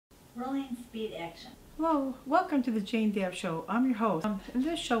Rolling speed action. Hello, welcome to the Jane Dab Show. I'm your host. In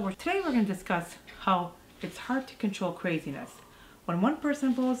this show, today we're going to discuss how it's hard to control craziness. When one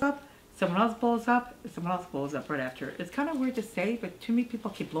person blows up, someone else blows up, and someone else blows up right after. It's kind of weird to say, but to me,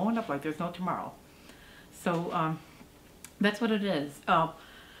 people keep blowing up like there's no tomorrow. So that's what it is.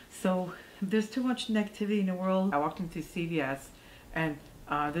 So there's too much negativity in the world. I walked into CVS, and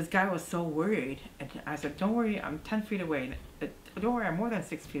this guy was so worried, and I said, "Don't worry, I'm 10 feet away. Don't worry, I'm more than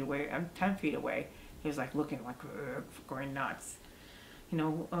 6 feet away. I'm 10 feet away." He was like looking like going nuts, you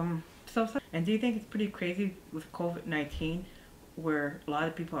know. And do you think it's pretty crazy with COVID-19, where a lot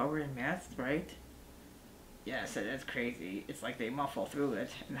of people are wearing masks, right? Yes, it is crazy. It's like they muffle through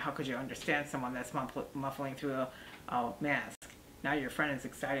it, and how could you understand someone that's muffling through a mask? Now your friend is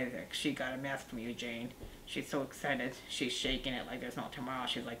excited that she got a mask from you, Jane. She's so excited. She's shaking it like there's no tomorrow.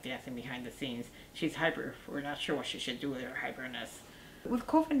 She's like dancing behind the scenes. She's hyper. We're not sure what she should do with her hyperness. With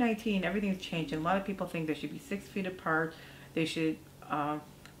COVID-19, everything's changed, and a lot of people think they should be 6 feet apart. They should have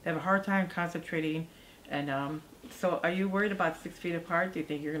a hard time concentrating. And so are you worried about 6 feet apart? Do you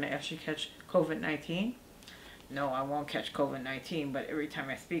think you're going to actually catch COVID-19? No, I won't catch COVID-19, but every time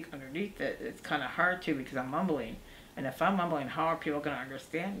I speak underneath it, it's kind of hard to because I'm mumbling. And if I'm mumbling, how are people going to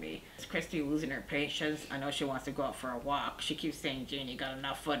understand me? Is Christy losing her patience? I know she wants to go out for a walk. She keeps saying, "Jane, you got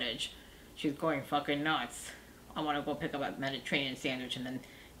enough footage." She's going fucking nuts. I want to go pick up a Mediterranean sandwich and then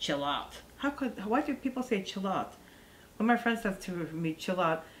chill out. Why do people say chill out? When my friend says to me, chill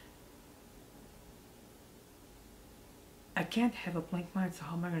out, I can't have a blank mind, so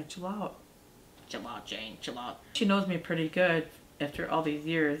how am I going to chill out? Chill out, Jane, chill out. She knows me pretty good after all these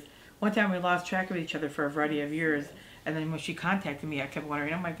years. One time we lost track of each other for a variety of years, and then when she contacted me, I kept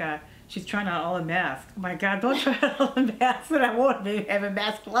wondering, oh my God, she's trying out all the masks. Oh my God, don't try out all the masks, and I won't have a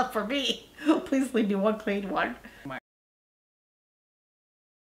mask left for me. Please leave me one clean one. My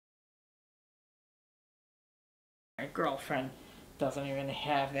girlfriend doesn't even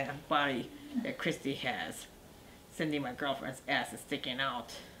have that body that Christy has. Cindy, my girlfriend's ass is sticking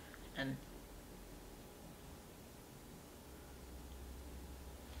out, and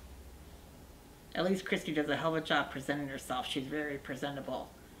at least Christy does a hell of a job presenting herself. She's very presentable.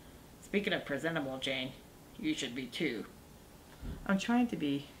 Speaking of presentable, Jane, you should be too. I'm trying to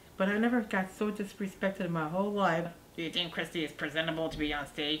be, but I never got so disrespected in my whole life. Do you think Christy is presentable to be on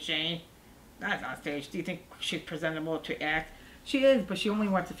stage, Jane? Not on stage. Do you think she's presentable to act? She is, but she only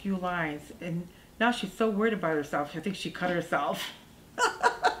wants a few lines. And now she's so worried about herself, I think she cut herself.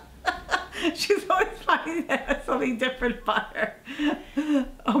 She's always finding something different about her.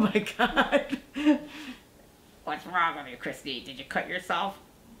 Oh my God. What's wrong with you, Christy? Did you cut yourself?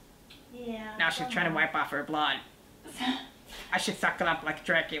 Yeah. Now she's trying to wipe off her blood. I should suck it up like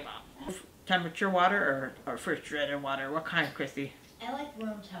Dracula. Temperature water or refrigerated water? What kind, Christy? I like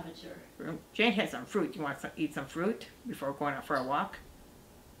room temperature. Jane has some fruit. You want to eat some fruit before going out for a walk?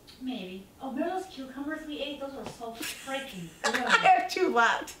 Maybe. Oh, remember those cucumbers we ate? Those were so freaking good. I have two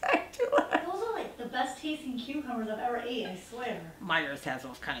left. Those are like the best tasting cucumbers I've ever ate, I swear. Myers has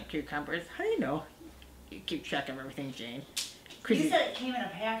those kind of cucumbers. How do you know? You keep track of everything, Jane. You said it came in a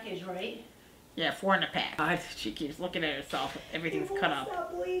package, right? Yeah, 4 in a pack. God, she keeps looking at herself. Everything's cut up.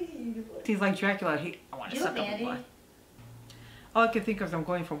 Stop bleeding. He's like Dracula. I want to suck up the blood. All I can think of is I'm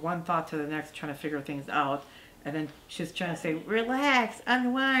going from one thought to the next, trying to figure things out. And then she's trying to say, relax,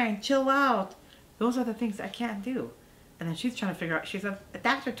 unwind, chill out. Those are the things I can't do. And then she's trying to figure out, she said, a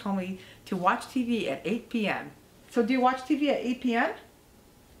doctor told me to watch TV at 8 p.m. So do you watch TV at 8 p.m.?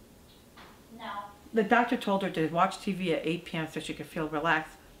 No. The doctor told her to watch TV at 8 p.m. so she could feel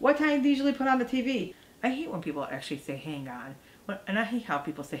relaxed. What time do you usually put on the TV? I hate when people actually say hang on. And I hate how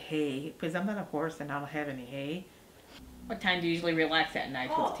people say hay, because I'm not a horse and I don't have any hay. What time do you usually relax at night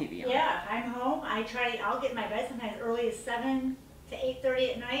with the TV on? Yeah, I'm home. I'll get in my bed sometimes early as 7 to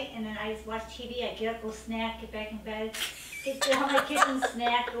 8:30 at night, and then I just watch TV. I get up, go snack, get back in bed, get down my kitchen,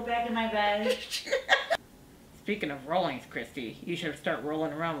 snack, go back in my bed. Speaking of rollings, Christy, you should start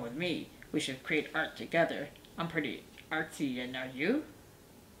rolling around with me. We should create art together. I'm pretty artsy, and are you?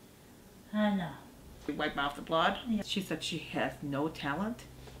 No. You wipe off the blood? Yeah. She said she has no talent.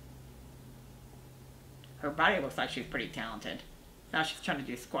 Her body looks like she's pretty talented. Now she's trying to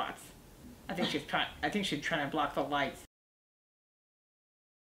do squats. I think she's trying to block the lights